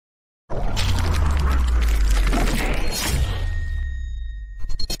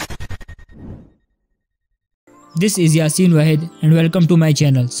This is Yasin Wahid and welcome to my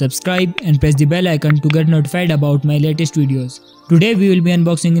channel. Subscribe and press the bell icon to get notified about my latest videos. Today we will be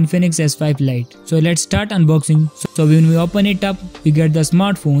unboxing Infinix S5 Lite. So let's start unboxing. So when we open it up, we get the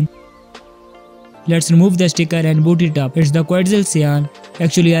smartphone. Let's remove the sticker and boot it up. It's the Quetzal cyan.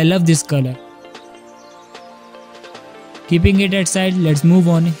 Actually I love this color. Keeping it at side, let's move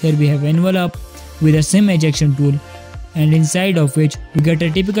on. Here we have envelope with a SIM ejection tool, and inside of which we get a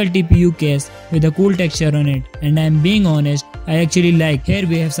typical TPU case with a cool texture on it, and I am being honest, I actually like. Here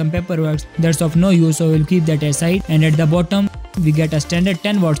we have some paperwork that's of no use, so we'll keep that aside. And at the bottom we get a standard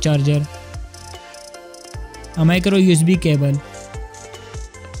 10-watt charger, a micro USB cable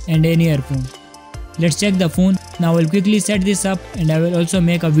and an earphone. Let's check the phone. Now I'll quickly set this up, and I will also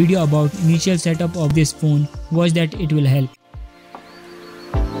make a video about initial setup of this phone. Watch that, it will help.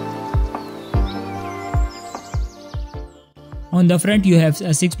 On the front you have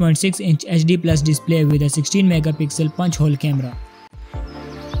a 6.6-inch HD Plus display with a 16-megapixel punch hole camera.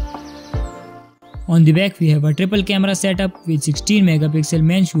 On the back we have a triple camera setup with 16-megapixel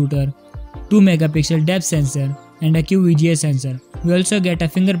main shooter, 2-megapixel depth sensor and a QVGA sensor. We also get a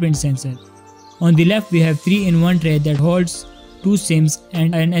fingerprint sensor. On the left we have 3-in-1 tray that holds 2 SIMs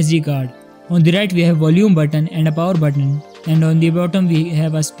and an SD card. On the right we have volume button and a power button, and on the bottom we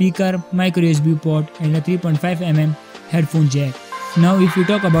have a speaker, micro USB port and a 3.5mm headphone jack. Now if you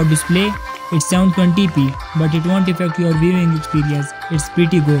talk about display, it's 720p, but it won't affect your viewing experience. It's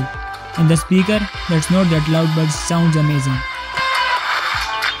pretty good. And the speaker, that's not that loud but sounds amazing.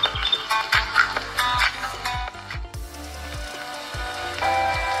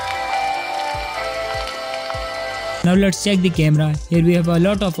 Now let's check the camera. Here we have a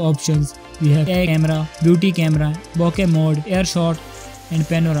lot of options. We have A camera, beauty camera, bokeh mode, air shot and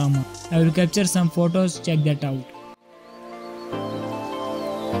panorama. I will capture some photos, check that out.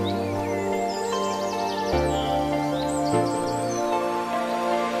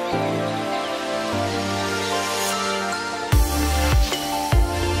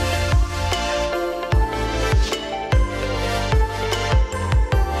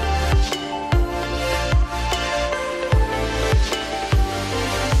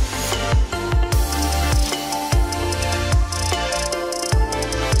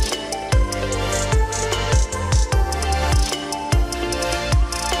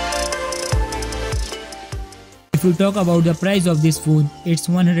 If you talk about the price of this phone, it's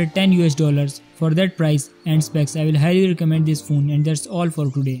 $110 US. For that price and specs, I will highly recommend this phone, and that's all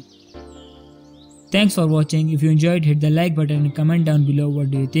for today. Thanks for watching. If you enjoyed, hit the like button and comment down below what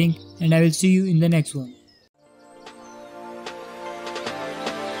do you think, and I will see you in the next one.